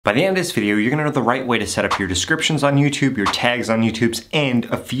By the end of this video, you're gonna know the right way to set up your descriptions on YouTube, your tags on YouTube, and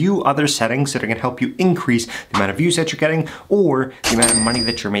a few other settings that are gonna help you increase the amount of views that you're getting or the amount of money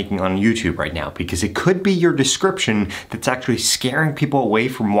that you're making on YouTube right now. Because it could be your description that's actually scaring people away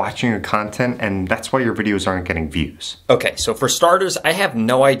from watching your content, and that's why your videos aren't getting views. Okay, so for starters, I have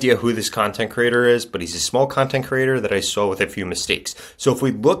no idea who this content creator is, but he's a small content creator that I saw with a few mistakes. So if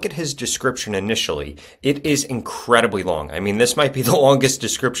we look at his description initially, it is incredibly long. I mean, this might be the longest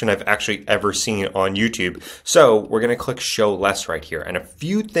description I've actually ever seen on YouTube. So we're gonna click show less right here, and a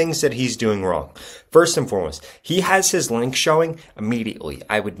few things that he's doing wrong. First and foremost, he has his link showing immediately.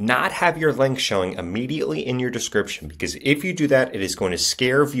 I would not have your link showing immediately in your description, because if you do that, it is going to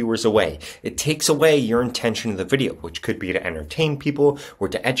scare viewers away. It takes away your intention of the video, which could be to entertain people or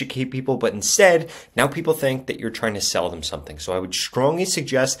to educate people, but instead, now people think that you're trying to sell them something. So I would strongly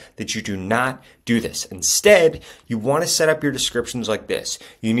suggest that you do not do this. Instead, you want to set up your descriptions like this.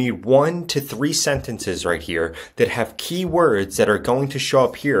 You need 1 to 3 sentences right here that have keywords that are going to show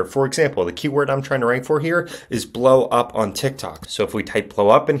up here. For example, the keyword I'm trying to rank for here is blow up on TikTok. So if we type blow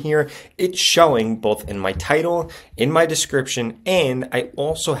up in here, it's showing both in my title, in my description, and I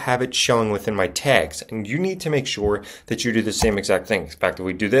also have it showing within my tags. And you need to make sure that you do the same exact thing. In fact, if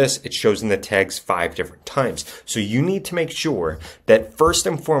we do this, it shows in the tags 5 different times. So you need to make sure that first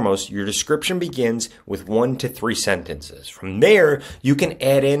and foremost, your description begins with 1 to 3 sentences. From there, you can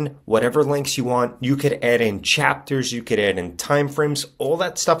add in whatever links you want. You could add in chapters, you could add in time frames. All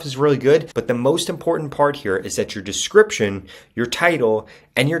that stuff is really good, but the most important part here is that your description, your title,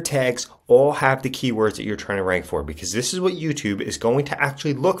 and your tags all have the keywords that you're trying to rank for, because this is what YouTube is going to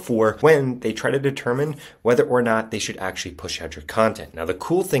actually look for when they try to determine whether or not they should actually push out your content. Now, the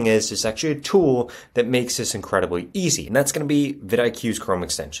cool thing is there's actually a tool that makes this incredibly easy, and that's going to be vidIQ's Chrome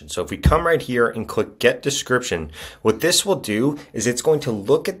extension. So if we come right here and click Get Description, what this will do is it's going to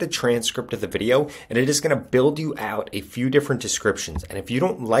look at the transcript of the video, and it is going to build you out a few different descriptions. And if you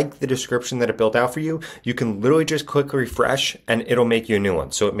don't like the description that it built out for you, you can literally just click refresh and it'll make you a new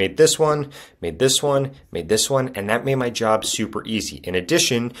one. So it made this one, made this one, made this one, and that made my job super easy. In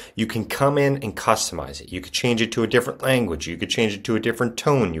addition, you can come in and customize it. You could change it to a different language. You could change it to a different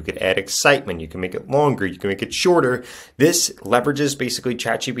tone. You could add excitement. You can make it longer. You can make it shorter. This leverages basically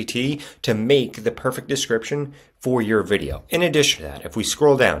ChatGPT to make the perfect description for your video. In addition to that, if we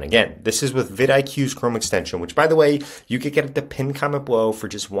scroll down, again, this is with vidIQ's Chrome extension, which by the way, you could get at the pinned comment below for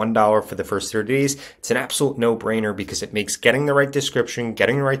just $1 for the first 30 days. It's an absolute no-brainer because it makes getting the right description,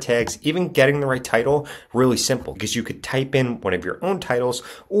 getting the right tags, even getting the right title really simple, because you could type in one of your own titles,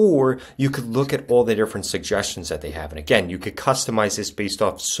 or you could look at all the different suggestions that they have. And again, you could customize this based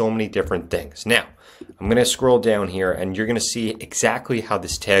off so many different things. Now, I'm going to scroll down here and you're going to see exactly how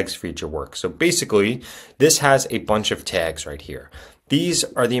this tags feature works. So basically, this has a bunch of tags right here. These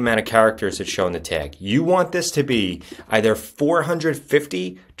are the amount of characters that show in the tag. You want this to be either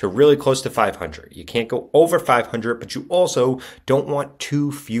 450 to really close to 500. You can't go over 500, but you also don't want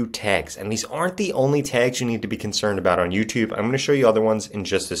too few tags. And these aren't the only tags you need to be concerned about on YouTube. I'm going to show you other ones in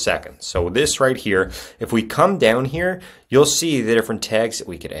just a second. So this right here, if we come down here, you'll see the different tags that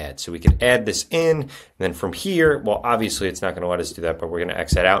we could add. So we could add this in, and then from here, well, obviously it's not going to let us do that, but we're going to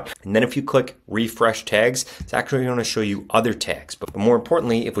X that out. And then if you click refresh tags, it's actually going to show you other tags. But more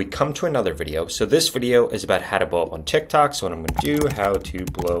importantly, if we come to another video, so this video is about how to blow up on TikTok. So what I'm going to do, how to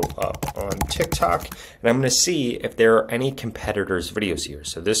blow up on TikTok, and I'm going to see if there are any competitors' videos here.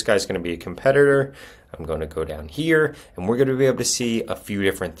 So this guy's going to be a competitor. I'm going to go down here and we're going to be able to see a few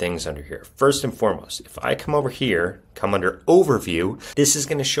different things under here. First and foremost, if I come over here, come under overview, this is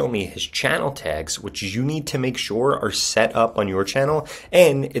going to show me his channel tags, which you need to make sure are set up on your channel,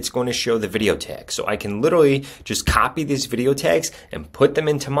 and it's going to show the video tags. So I can literally just copy these video tags and put them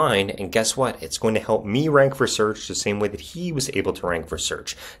into mine, and guess what? It's going to help me rank for search the same way that he was able to rank for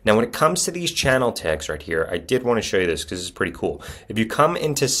search. Now, when it comes to these channel tags right here, I did want to show you this because it's pretty cool. If you come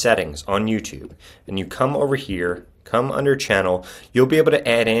into settings on YouTube and you come over here, come under channel, you'll be able to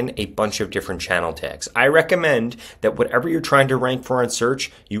add in a bunch of different channel tags. I recommend that whatever you're trying to rank for on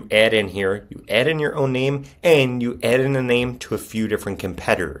search, you add in here, you add in your own name, and you add in a name to a few different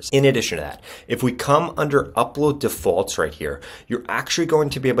competitors. In addition to that, if we come under upload defaults right here, you're actually going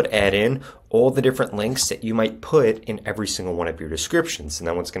to be able to add in all the different links that you might put in every single one of your descriptions. And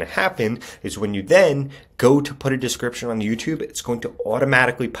then what's going to happen is when you then go to put a description on YouTube, it's going to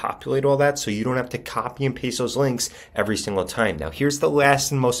automatically populate all that, so you don't have to copy and paste those links every single time. Now, here's the last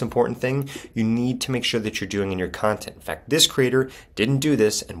and most important thing you need to make sure that you're doing in your content. In fact, this creator didn't do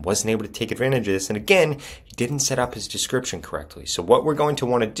this and wasn't able to take advantage of this. And again, he didn't set up his description correctly. So what we're going to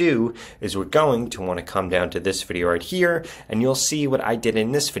want to do is we're going to want to come down to this video right here, and you'll see what I did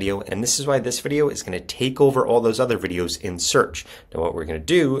in this video, and this is why this video is going to take over all those other videos in search. Now what we're going to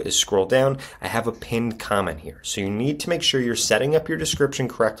do is scroll down. I have a pinned comment here. So you need to make sure you're setting up your description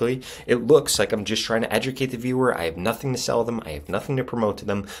correctly. It looks like I'm just trying to educate the viewer. I have nothing to sell them. I have nothing to promote to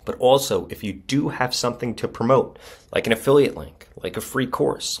them. But also, if you do have something to promote, like an affiliate link, like a free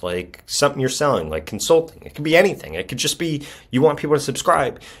course, like something you're selling, like consulting, it could be anything. It could just be you want people to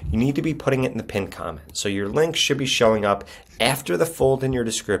subscribe. You need to be putting it in the pinned comment. So your link should be showing up after the fold in your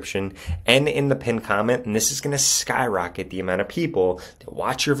description and in the pinned comment, and this is going to skyrocket the amount of people that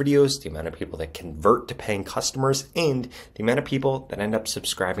watch your videos, the amount of people that convert to paying customers, and the amount of people that end up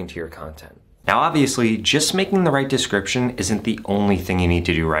subscribing to your content. Now obviously, just making the right description isn't the only thing you need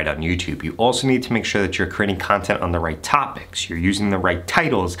to do right on YouTube. You also need to make sure that you're creating content on the right topics, you're using the right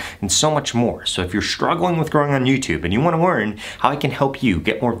titles, and so much more. So if you're struggling with growing on YouTube and you want to learn how I can help you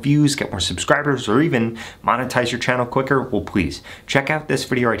get more views, get more subscribers, or even monetize your channel quicker, well please, check out this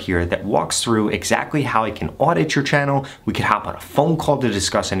video right here that walks through exactly how I can audit your channel. We could hop on a phone call to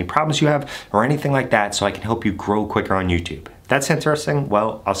discuss any problems you have or anything like that so I can help you grow quicker on YouTube. If that's interesting,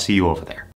 well, I'll see you over there.